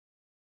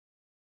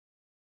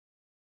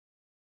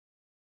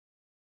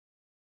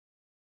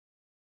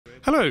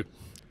Hello,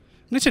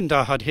 Nitin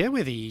Dahad here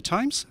with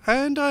E-Times,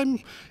 and I'm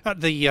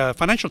at the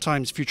Financial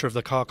Times Future of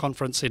the Car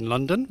conference in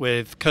London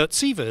with Kurt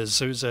Sievers,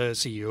 who's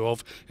CEO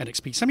of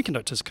NXP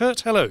Semiconductors. Kurt,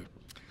 hello.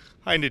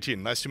 Hi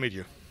Nitin, nice to meet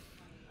you.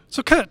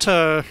 So Kurt,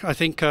 I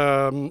think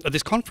at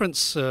this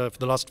conference for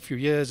the last few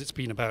years it's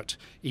been about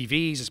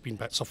EVs, it's been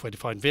about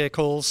software-defined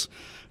vehicles.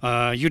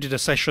 You did a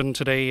session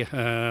today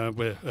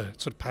with a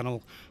sort of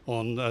panel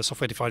on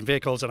software-defined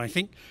vehicles, and I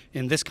think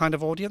in this kind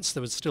of audience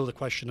there was still the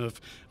question of,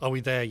 are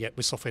we there yet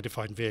with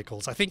software-defined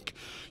vehicles? I think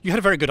you had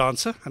a very good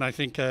answer, and I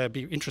think it'd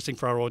be interesting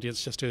for our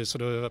audience just to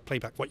sort of play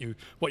back what you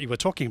were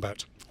talking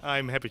about.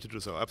 I'm happy to do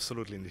so,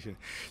 absolutely, Nitin.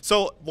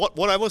 So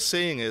what I was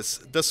saying is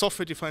the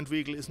software-defined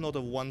vehicle is not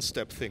a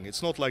one-step thing.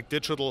 It's not like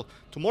digital.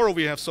 Tomorrow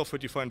we have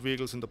software-defined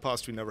vehicles, in the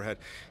past we never had.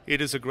 It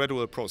is a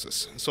gradual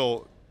process.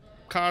 So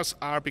cars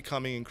are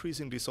becoming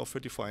increasingly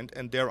software-defined,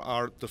 and there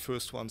are the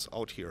first ones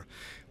out here.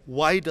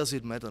 Why does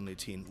it matter,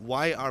 Nitin?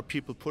 Why are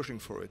people pushing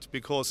for it?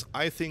 Because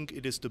I think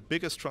it is the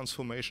biggest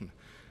transformation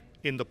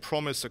in the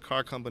promise a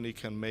car company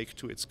can make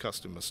to its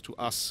customers, to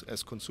us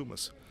as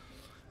consumers.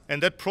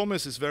 And that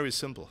promise is very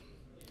simple.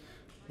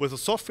 With a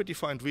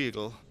software-defined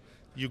vehicle,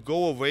 you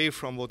go away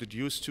from what it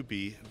used to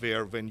be,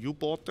 where when you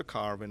bought the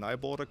car, when I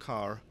bought a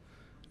car,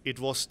 it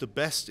was the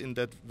best in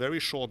that very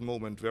short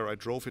moment where I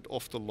drove it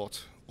off the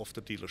lot of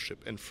the dealership.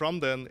 And from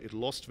then, it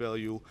lost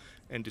value,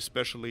 and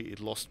especially it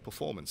lost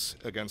performance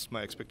against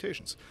my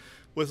expectations.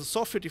 With a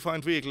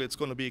software-defined vehicle, it's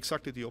going to be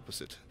exactly the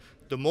opposite.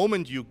 The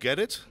moment you get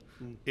it,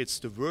 it's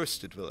the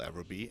worst it will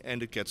ever be,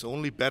 and it gets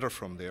only better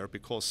from there,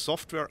 because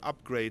software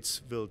upgrades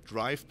will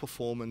drive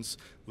performance,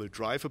 will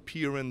drive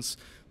appearance,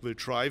 will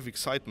drive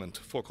excitement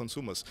for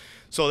consumers.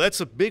 So that's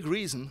a big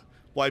reason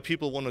why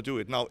people want to do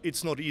it. Now,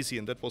 it's not easy,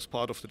 and that was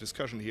part of the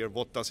discussion here.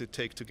 What does it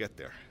take to get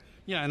there?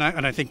 Yeah, and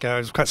I think I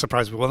was quite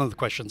surprised with one of the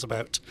questions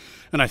about,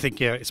 and I think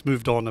it's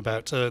moved on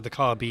about the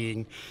car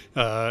being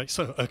a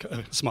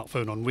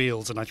smartphone on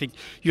wheels, and I think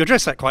you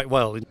addressed that quite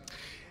well.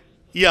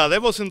 Yeah,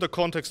 that was in the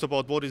context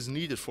about what is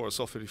needed for a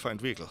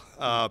software-defined vehicle.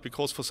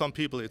 Because for some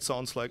people it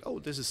sounds like, oh,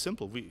 this is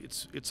simple.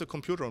 It's a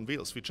computer on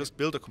wheels. We just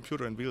build a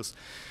computer on wheels.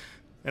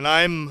 And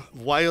I'm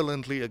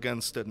violently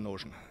against that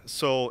notion.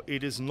 So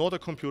it is not a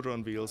computer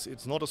on wheels.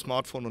 It's not a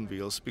smartphone on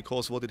wheels,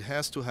 because what it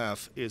has to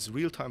have is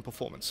real-time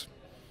performance.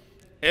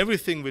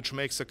 Everything which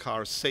makes a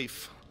car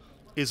safe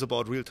is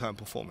about real-time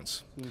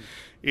performance.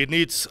 It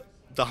needs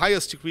the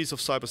highest degrees of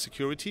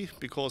cybersecurity,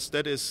 because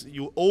that is,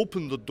 you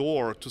open the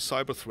door to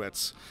cyber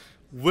threats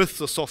with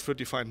the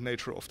software-defined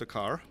nature of the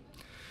car,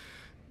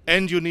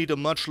 and you need a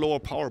much lower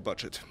power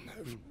budget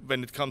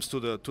when it comes to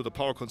the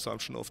power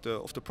consumption of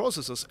the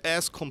processors,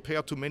 as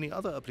compared to many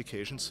other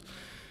applications,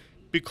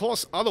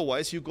 because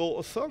otherwise you go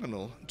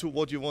orthogonal to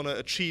what you want to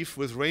achieve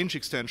with range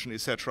extension,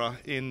 etc.,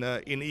 in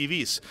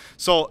EVs.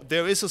 So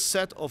there is a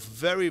set of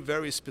very,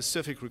 very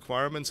specific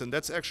requirements, and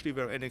that's actually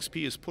where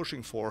NXP is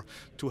pushing for,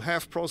 to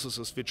have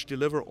processors which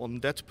deliver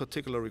on that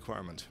particular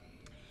requirement.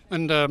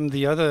 And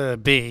the other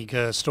big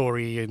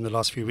story in the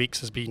last few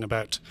weeks has been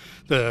about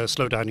the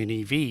slowdown in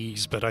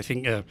EVs. But I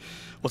think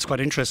what's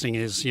quite interesting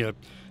is,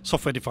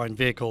 software-defined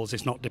vehicles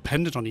is not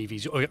dependent on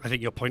EVs. I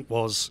think your point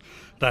was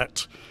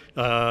that,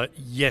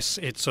 yes,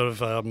 it sort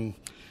of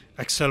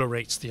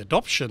accelerates the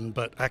adoption,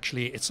 but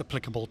actually it's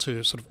applicable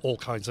to sort of all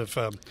kinds of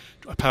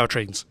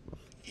powertrains.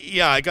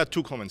 Yeah, I got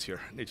two comments here,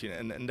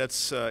 Nitin, and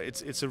that's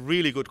it's a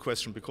really good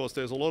question, because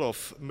there's a lot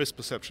of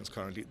misperceptions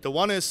currently. The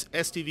one is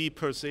SDV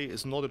per se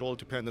is not at all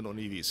dependent on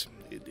EVs.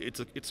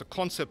 It's a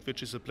concept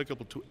which is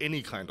applicable to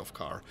any kind of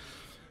car.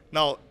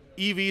 Now,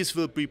 EVs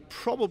will be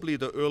probably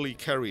the early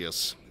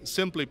carriers,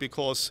 simply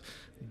because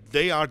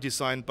they are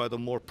designed by the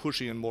more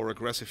pushy and more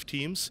aggressive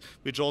teams,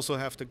 which also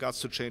have the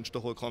guts to change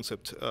the whole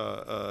concept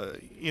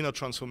in a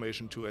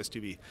transformation to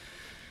SDV.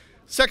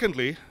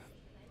 Secondly,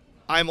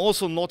 I'm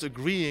also not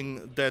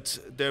agreeing that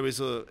there is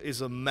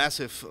a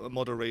massive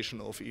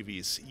moderation of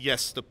EVs.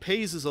 Yes, the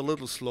pace is a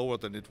little slower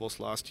than it was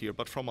last year,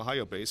 but from a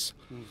higher base.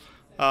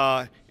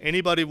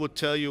 Anybody would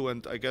tell you,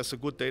 and I guess a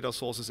good data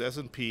source is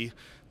S&P,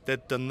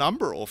 that the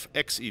number of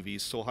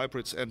xEVs, so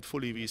hybrids and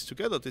full EVs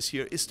together this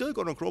year, is still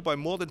going to grow by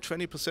more than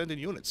 20% in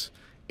units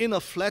in a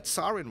flat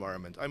SAR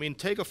environment. I mean,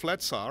 take a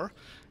flat SAR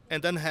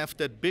and then have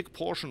that big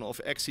portion of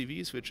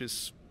xEVs, which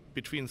is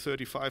between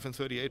 35 and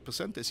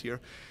 38% this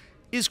year,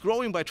 is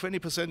growing by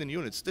 20% in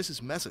units. This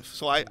is massive.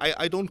 So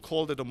I don't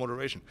call that a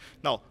moderation.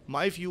 Now,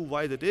 my view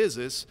why that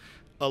is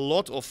a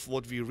lot of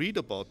what we read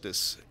about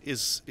this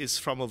is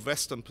from a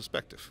Western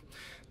perspective.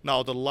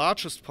 Now, the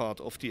largest part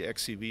of the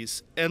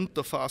xEVs and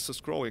the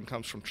fastest growing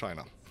comes from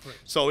China. Right.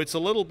 So it's a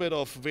little bit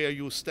of where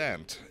you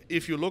stand.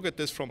 If you look at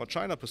this from a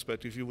China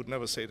perspective, you would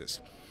never say this.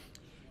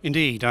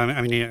 Indeed,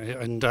 I mean,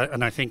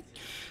 and I think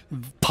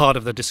part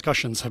of the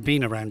discussions have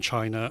been around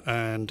China,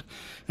 and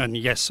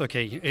yes,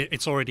 okay,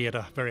 it's already at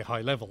a very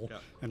high level,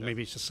 and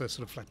maybe it's just sort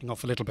of flattening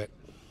off a little bit.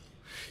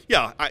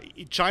 Yeah,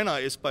 China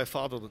is by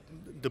far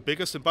the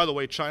biggest, and by the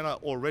way, China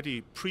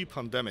already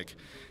pre-pandemic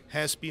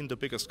has been the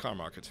biggest car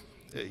market.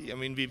 I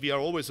mean, we are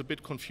always a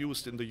bit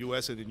confused in the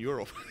US and in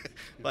Europe,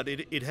 but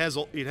it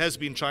has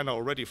been China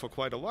already for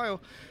quite a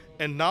while.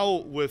 And now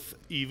with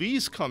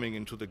EVs coming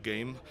into the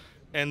game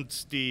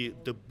and the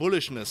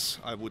bullishness,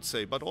 I would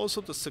say, but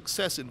also the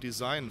success in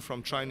design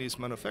from Chinese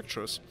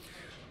manufacturers,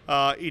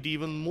 it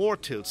even more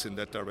tilts in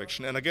that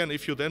direction. And again,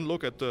 if you then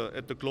look at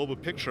the global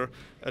picture,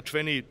 a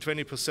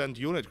 20%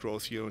 unit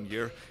growth year on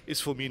year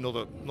is for me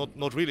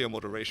not really a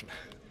moderation.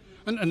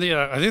 And the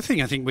other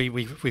thing I think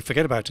we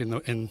forget about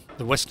in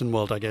the Western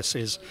world, I guess,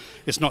 is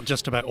it's not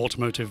just about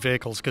automotive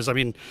vehicles. Because I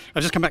mean,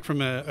 I've just come back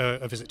from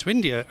a visit to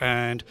India,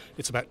 and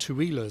it's about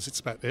two-wheelers. It's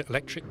about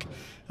electric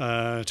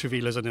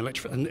two-wheelers and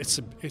electric, and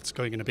it's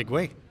going in a big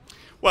way.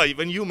 Well,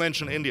 when you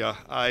mention India,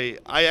 I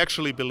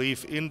actually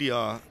believe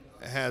India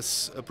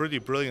has a pretty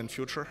brilliant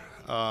future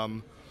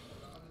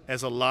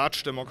as a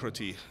large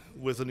democracy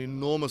with an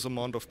enormous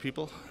amount of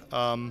people.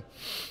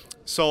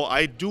 So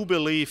I do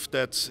believe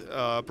that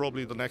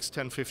probably the next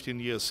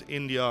 10-15 years,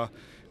 India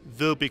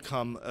will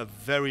become a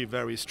very,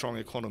 very strong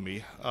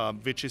economy,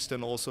 which is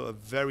then also a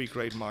very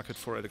great market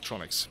for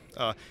electronics,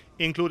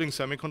 including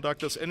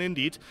semiconductors. And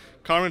indeed,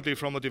 currently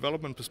from a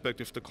development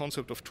perspective, the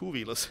concept of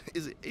two-wheelers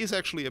is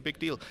actually a big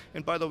deal.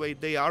 And by the way,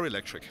 they are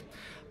electric.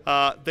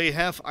 They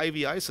have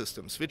IVI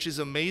systems, which is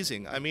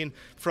amazing. I mean,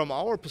 from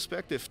our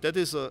perspective, that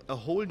is a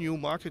whole new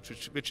market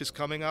which is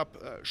coming up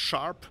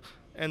sharp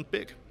and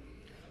big.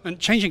 And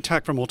changing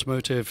tack from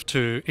automotive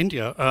to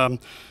India,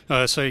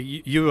 so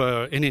you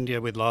were in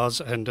India with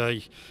Lars, and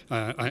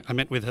I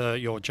met with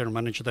your general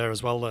manager there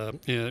as well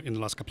in the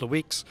last couple of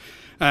weeks.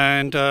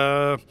 And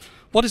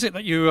what is it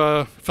that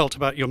you felt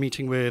about your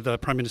meeting with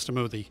Prime Minister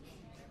Modi?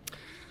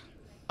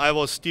 I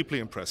was deeply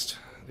impressed,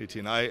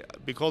 Nitin,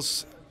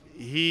 because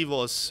he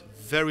was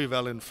very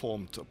well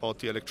informed about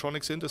the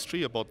electronics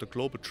industry, about the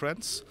global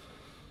trends,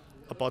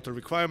 about the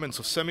requirements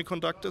of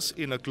semiconductors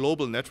in a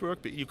global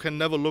network. But you can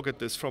never look at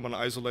this from an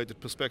isolated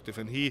perspective.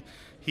 And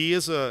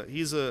he's a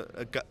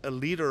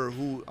leader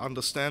who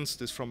understands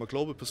this from a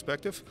global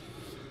perspective.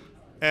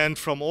 And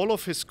from all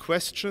of his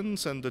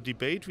questions and the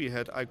debate we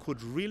had, I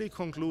could really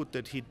conclude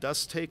that he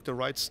does take the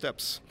right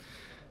steps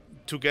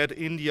to get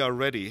India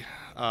ready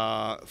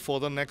for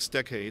the next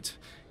decade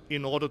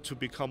in order to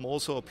become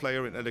also a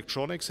player in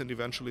electronics and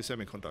eventually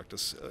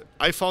semiconductors.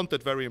 I found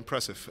that very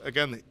impressive.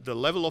 Again, the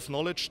level of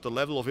knowledge, the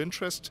level of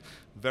interest,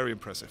 very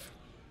impressive.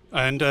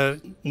 And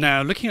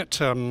now looking at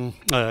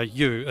NXP,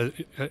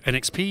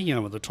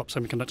 one of the top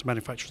semiconductor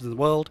manufacturers in the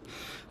world,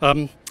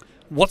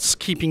 what's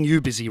keeping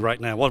you busy right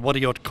now? What are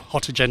your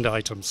hot agenda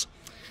items?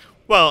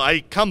 Well,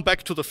 I come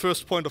back to the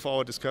first point of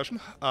our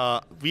discussion.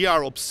 We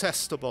are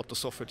obsessed about the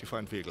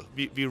software-defined vehicle.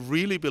 We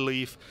really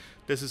believe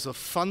this is a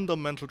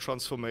fundamental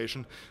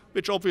transformation,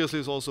 which obviously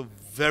is also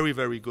very,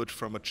 very good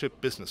from a chip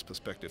business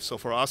perspective. So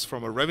for us,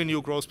 from a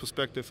revenue growth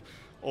perspective,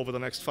 over the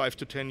next 5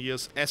 to 10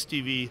 years,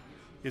 SDV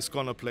is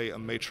going to play a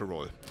major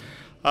role.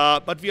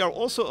 But we are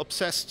also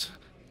obsessed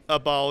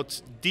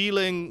about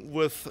dealing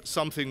with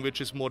something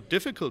which is more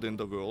difficult in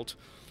the world,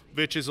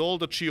 which is all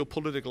the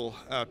geopolitical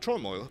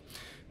turmoil,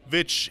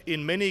 which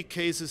in many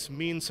cases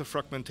means a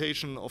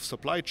fragmentation of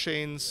supply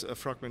chains, a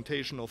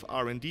fragmentation of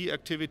R&D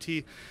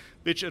activity,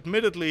 which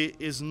admittedly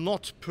is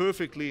not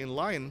perfectly in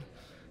line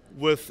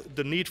with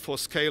the need for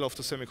scale of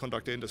the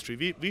semiconductor industry.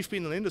 We've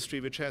been an industry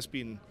which has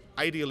been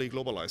ideally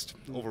globalized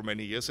over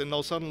many years, and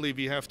now suddenly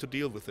we have to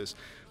deal with this.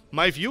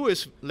 My view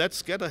is,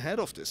 let's get ahead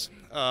of this.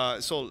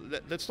 So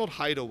let's not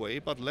hide away,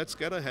 but let's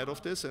get ahead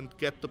of this and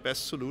get the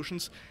best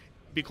solutions,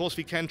 because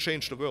we can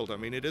change the world. I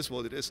mean, it is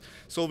what it is.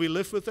 So we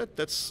live with it.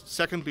 That's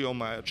secondly on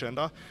my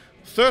agenda.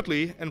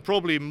 Thirdly, and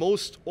probably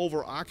most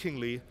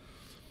overarchingly,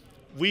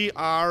 we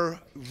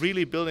are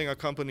really building a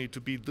company to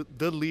be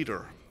the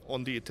leader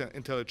on the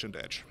intelligent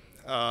edge.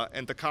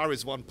 And the car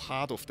is one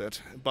part of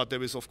that, but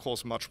there is of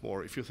course much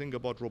more. If you think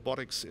about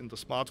robotics in the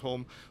smart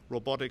home,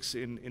 robotics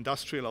in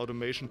industrial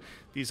automation,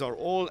 these are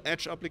all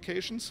edge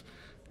applications.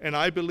 And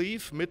I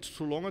believe mid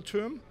to longer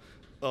term,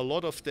 a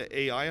lot of the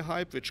AI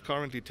hype which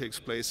currently takes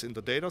place in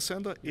the data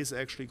center is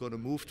actually going to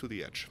move to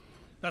the edge.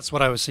 That's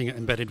what I was seeing at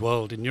Embedded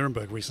World in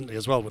Nuremberg recently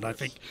as well, and I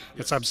think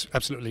that's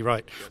absolutely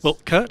right. Well,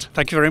 Kurt,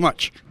 thank you very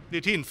much.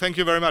 Nitin, thank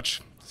you very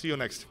much. See you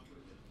next.